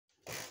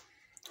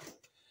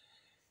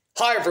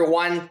Hi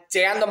everyone,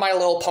 Dan the My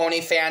Little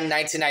Pony fan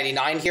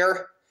 1999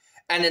 here,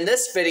 and in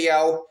this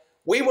video,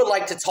 we would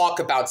like to talk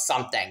about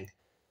something.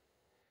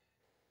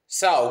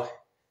 So,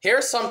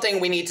 here's something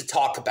we need to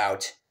talk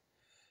about.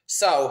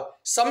 So,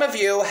 some of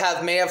you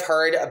may have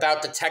heard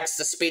about the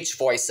text-to-speech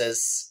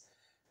voices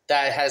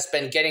that has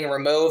been getting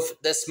removed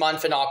this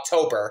month in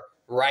October,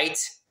 right?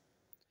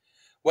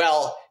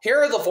 Well,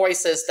 here are the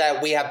voices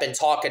that we have been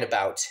talking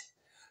about.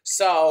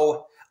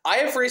 So, I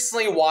have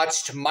recently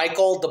watched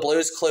Michael, the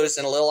Blues Clues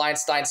and Little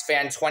Einstein's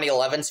Fan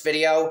 2011's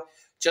video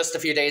just a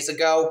few days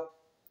ago.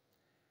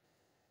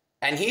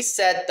 And he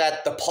said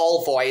that the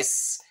Paul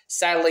voice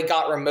sadly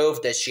got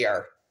removed this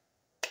year.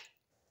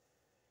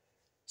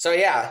 So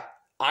yeah,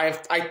 I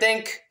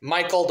think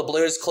Michael, the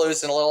Blues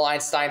Clues and Little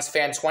Einstein's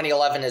Fan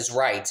 2011 is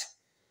right.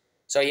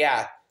 So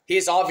yeah,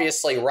 he's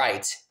obviously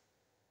right.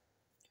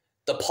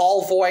 The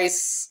Paul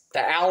voice,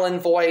 the Alan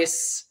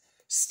voice,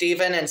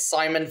 Stephen and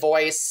Simon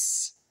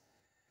voice,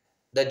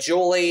 the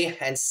Julie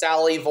and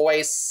Sally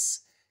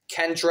voice,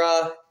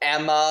 Kendra,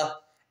 Emma,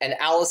 and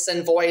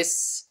Allison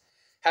voice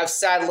have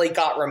sadly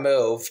got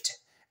removed,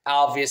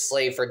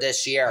 obviously, for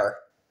this year.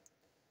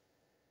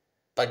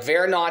 But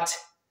fear not,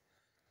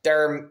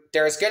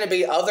 there's going to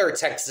be other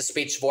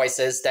text-to-speech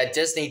voices that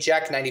Disney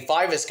Jack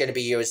 95 is going to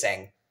be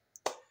using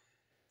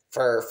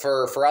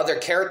for other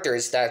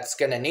characters that's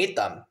going to need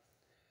them.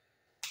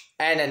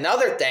 And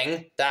another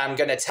thing that I'm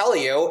going to tell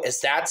you is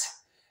that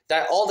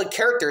all the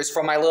characters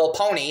from My Little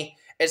Pony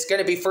is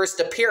going to be first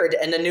appeared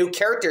in the new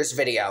characters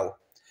video.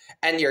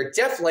 And you're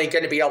definitely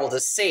going to be able to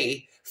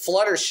see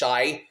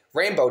Fluttershy,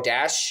 Rainbow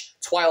Dash,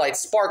 Twilight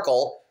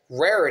Sparkle,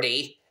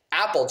 Rarity,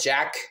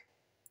 Applejack,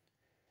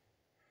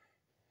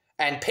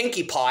 and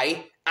Pinkie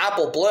Pie,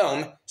 Apple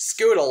Bloom,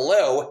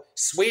 Scootaloo,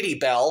 Sweetie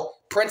Belle,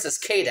 Princess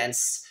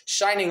Cadance,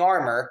 Shining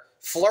Armor,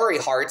 Flurry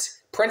Heart,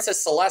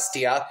 Princess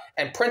Celestia,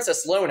 and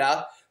Princess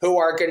Luna, who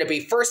are going to be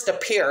first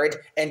appeared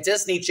in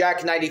Disney Jack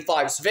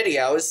 95's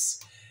videos,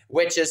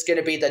 which is going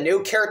to be the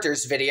new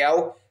characters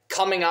video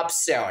coming up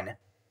soon.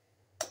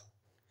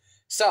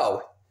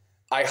 So,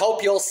 I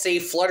hope you'll see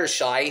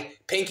Fluttershy,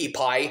 Pinkie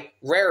Pie,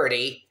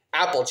 Rarity,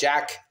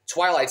 Applejack,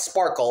 Twilight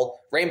Sparkle,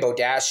 Rainbow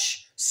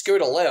Dash,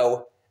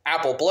 Scootaloo,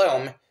 Apple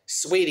Bloom,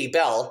 Sweetie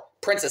Belle,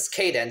 Princess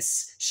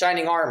Cadance,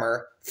 Shining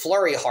Armor,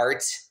 Flurry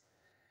Heart,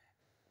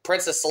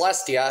 Princess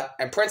Celestia,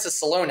 and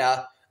Princess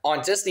Luna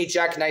on Disney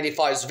Jack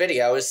 95's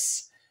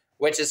videos,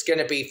 which is going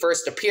to be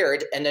first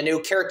appeared in the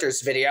new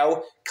characters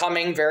video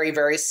coming very,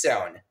 very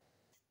soon.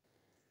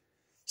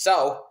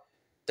 So,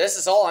 this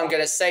is all I'm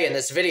going to say in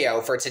this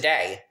video for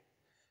today.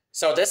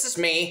 So this is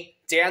me,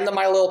 Dan the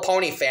My Little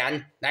Pony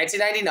fan,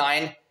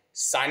 1999,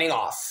 signing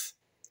off.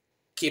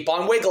 Keep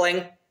on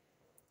wiggling.